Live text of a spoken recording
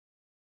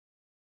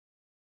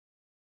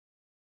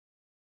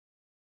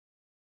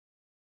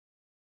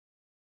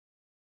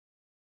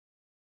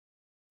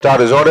Start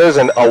his orders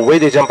and away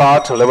they jump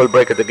out. Level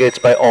break at the gates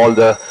by all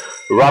the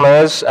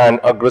runners and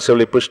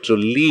aggressively pushed to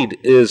lead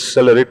is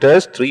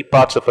Celeritas. 3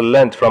 parts of a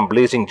length from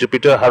Blazing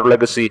Jupiter. Her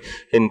Legacy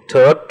in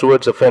third.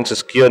 Towards the fence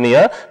is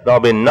Kionia. Now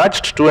been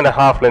nudged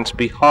 2.5 lengths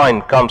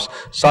behind comes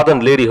Southern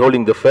Lady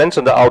holding the fence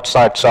on the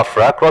outside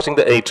Safra crossing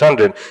the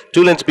 800.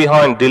 2 lengths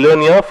behind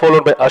Delonia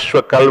followed by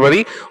Ashwa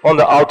Calvary. On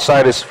the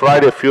outside is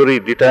Friday Fury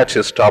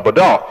detaches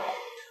Tabadon.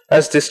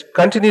 As they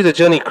continue the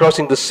journey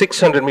crossing the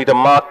 600-meter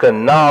marker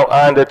now,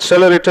 and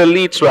Celeritas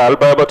leads well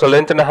by about a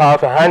length and a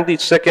half. A handy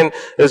second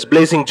is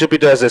Blazing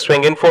Jupiter as they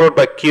swing in, followed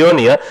by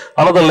Kionia.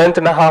 Another length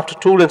and a half to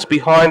 2 lengths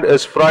behind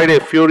is Friday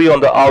Fury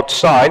on the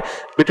outside.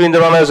 Between the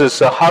runners is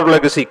Her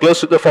Legacy close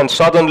to the fence.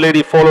 Southern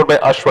Lady followed by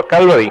Ashwa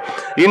Calvary.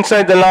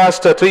 Inside the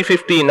last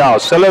 350 now,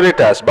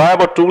 Celeritas by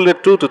about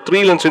 2 to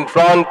 3 lengths in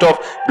front of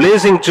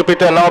Blazing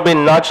Jupiter. Now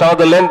been nudged.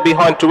 Another length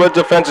behind towards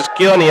the fence is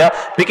Kionia.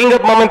 Picking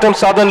up momentum,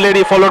 Southern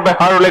Lady followed by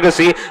Her Legacy.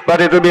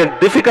 But it will be a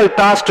difficult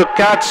task to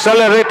catch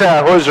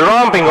Celeritas, who is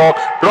ramping off,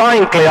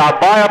 drawing clear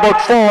by about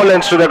 4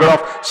 lengths to the good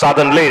of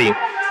Southern Lady.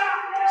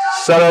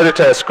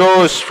 Celeritas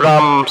goes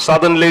from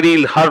Southern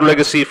Lady, Her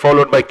Legacy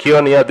followed by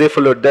Kionia. They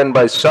followed then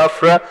by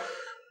Safra,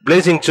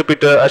 Blazing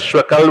Jupiter,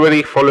 Ashwa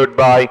Calvary followed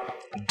by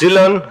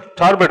Dylan,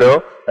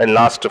 Torpedo, and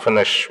last to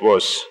finish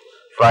was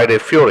Friday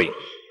Fury.